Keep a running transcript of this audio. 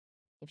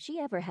If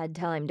she ever had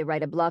time to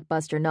write a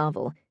blockbuster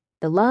novel,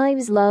 the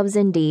lives, loves,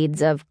 and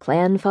deeds of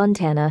Clan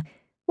Fontana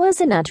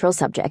was a natural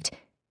subject.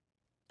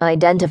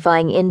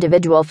 Identifying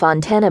individual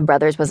Fontana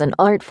brothers was an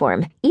art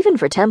form, even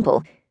for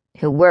Temple,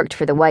 who worked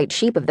for the white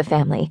sheep of the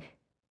family.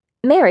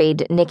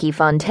 Married, Nikki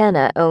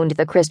Fontana owned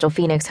the Crystal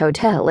Phoenix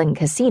Hotel and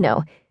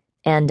Casino,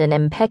 and an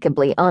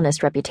impeccably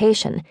honest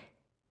reputation.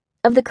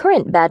 Of the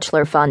current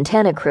Bachelor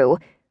Fontana crew,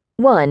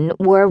 one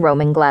wore a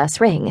Roman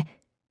glass ring,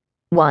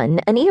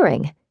 one an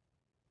earring.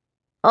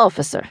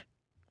 "Officer,"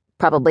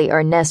 probably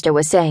Ernesto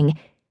was saying,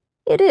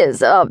 "it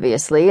is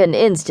obviously an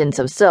instance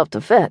of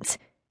self-defense."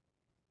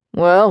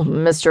 "Well,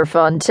 Mr.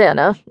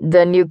 Fontana,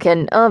 then you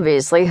can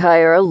obviously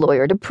hire a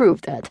lawyer to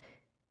prove that."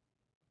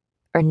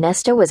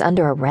 Ernesto was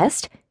under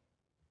arrest?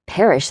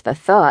 Perish the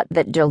thought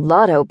that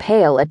gelato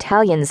pale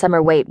Italian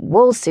summer weight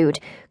wool suit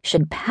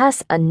should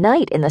pass a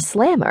night in the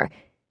slammer.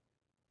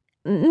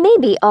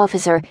 "Maybe,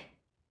 officer,"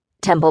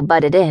 Temple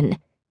butted in.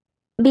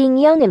 Being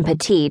young and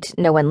petite,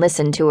 no one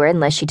listened to her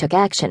unless she took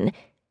action.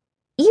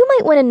 "You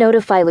might want to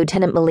notify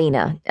Lieutenant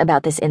Molina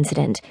about this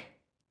incident."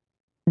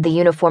 The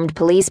uniformed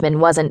policeman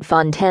wasn't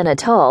Fontana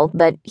tall,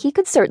 but he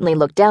could certainly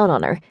look down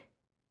on her.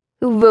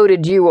 "Who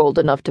voted you old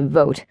enough to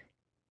vote?"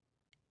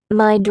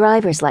 "My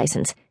driver's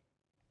license."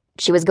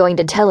 She was going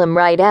to tell him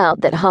right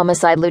out that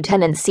Homicide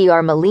Lieutenant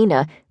C.R.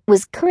 Molina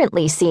was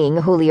currently seeing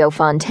Julio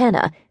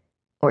Fontana,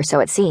 or so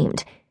it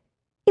seemed.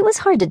 It was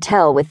hard to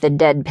tell with the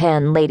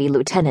deadpan lady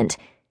lieutenant.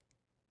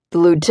 "The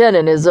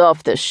lieutenant is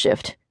off this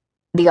shift,"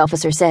 the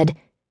officer said.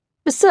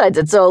 "Besides,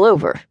 it's all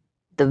over.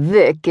 The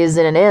Vic is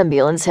in an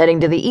ambulance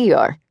heading to the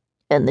ER,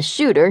 and the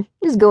shooter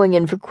is going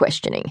in for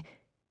questioning."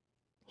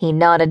 He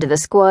nodded to the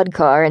squad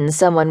car, and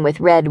someone with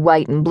red,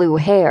 white, and blue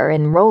hair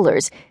and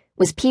rollers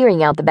was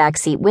peering out the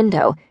backseat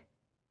window.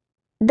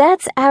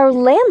 "That's our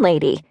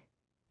landlady,"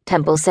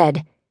 Temple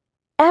said.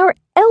 "Our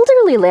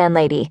elderly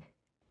landlady."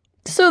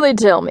 "So they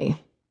tell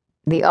me."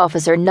 The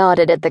officer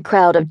nodded at the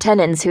crowd of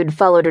tenants who'd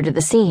followed her to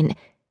the scene.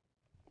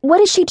 "What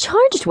is she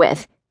charged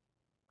with?"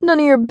 "None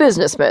of your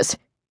business, miss.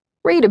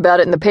 Read about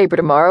it in the paper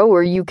tomorrow,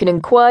 or you can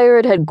inquire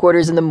at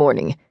headquarters in the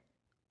morning.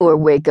 Or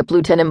wake up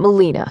Lieutenant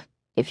Molina,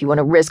 if you want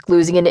to risk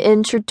losing an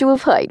inch or two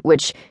of height,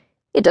 which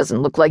it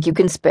doesn't look like you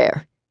can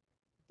spare.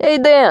 Hey,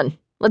 Dan,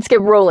 let's get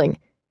rolling."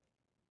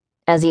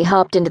 As he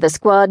hopped into the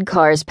squad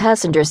car's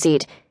passenger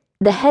seat,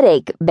 the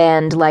headache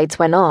band lights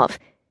went off.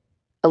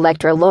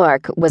 Electra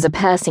Lark was a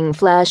passing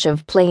flash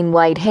of plain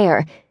white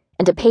hair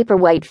and a paper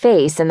white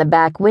face in the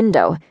back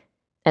window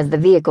as the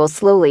vehicle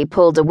slowly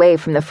pulled away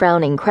from the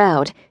frowning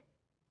crowd.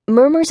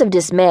 Murmurs of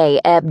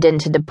dismay ebbed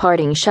into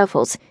departing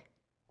shuffles.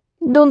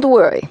 "Don't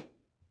worry,"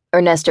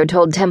 Ernesto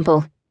told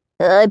Temple.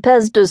 "I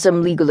passed her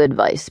some legal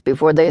advice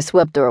before they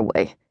swept her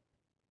away."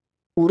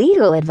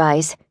 "Legal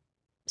advice?"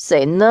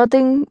 "Say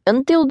nothing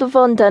until the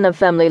Fontana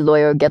family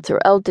lawyer gets her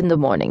out in the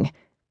morning.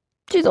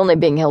 She's only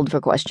being held for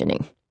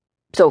questioning.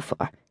 So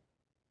far."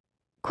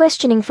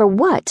 "Questioning for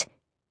what?"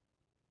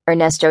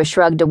 Ernesto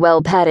shrugged a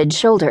well-padded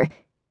shoulder.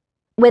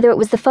 Whether it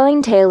was the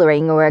fine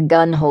tailoring or a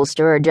gun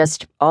holster or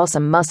just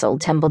awesome muscle,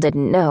 Temple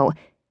didn't know.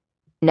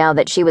 Now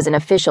that she was an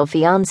official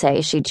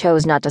fiancé, she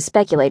chose not to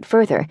speculate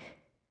further.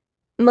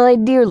 "My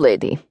dear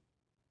lady,"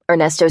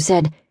 Ernesto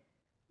said,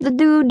 "the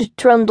dude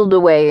trundled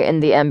away in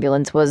the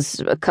ambulance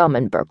was a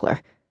common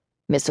burglar.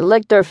 Miss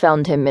Elector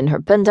found him in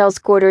her penthouse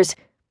quarters.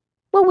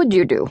 What would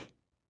you do?"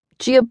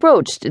 She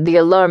approached the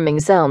alarming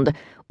sound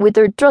with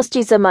her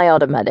trusty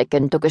semi-automatic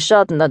and took a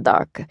shot in the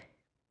dark.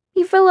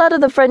 He fell out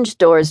of the French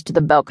doors to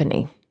the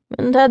balcony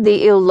and had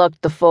the ill luck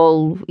to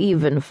fall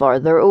even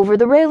farther over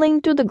the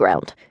railing to the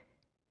ground."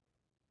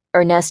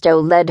 Ernesto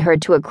led her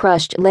to a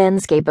crushed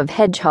landscape of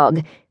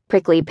hedgehog,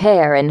 prickly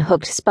pear, and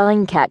hooked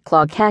spine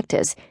cat-claw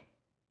cactus.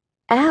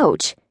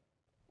 Ouch.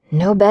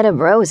 No bed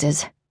of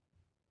roses.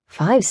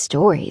 5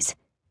 stories.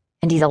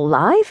 And he's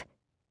alive?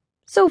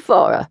 "So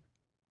far."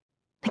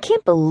 "I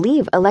can't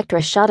believe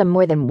Electra shot him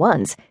more than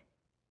once,"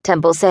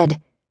 Temple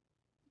said.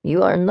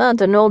 "You are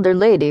not an older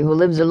lady who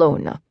lives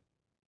alone."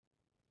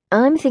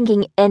 "I'm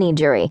thinking any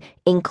jury,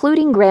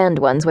 including grand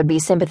ones, would be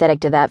sympathetic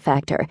to that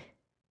factor."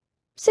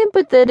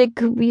 "Sympathetic,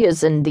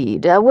 yes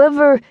indeed.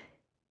 However,"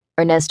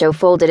 Ernesto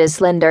folded his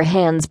slender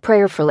hands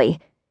prayerfully,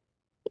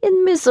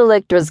 "in Miss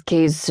Electra's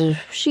case,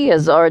 she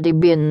has already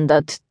been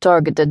that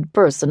targeted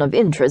person of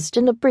interest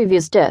in a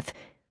previous death.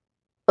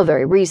 A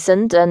very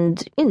recent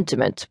and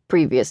intimate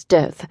previous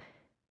death.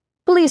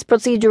 Police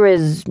procedure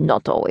is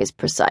not always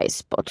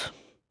precise, but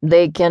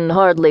they can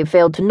hardly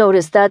fail to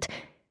notice that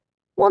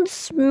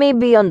once may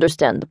be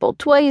understandable,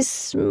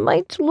 twice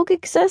might look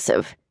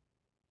excessive."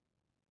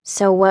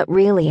 "So what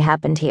really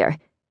happened here?"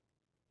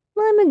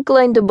 "I'm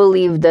inclined to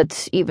believe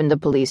that even the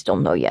police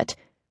don't know yet.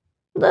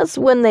 That's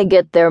when they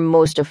get their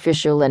most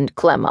official and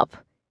clam up."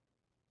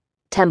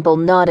 Temple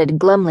nodded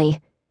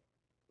glumly.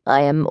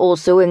 "I am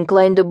also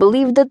inclined to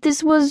believe that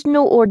this was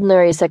no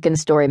ordinary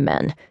second-story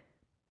man.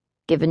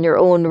 Given your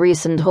own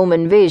recent home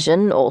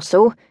invasion,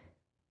 also,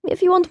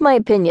 if you want my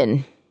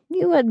opinion,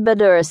 you had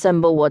better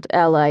assemble what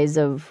allies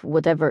of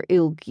whatever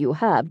ilk you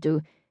have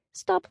to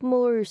stop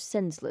more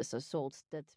senseless assaults that..."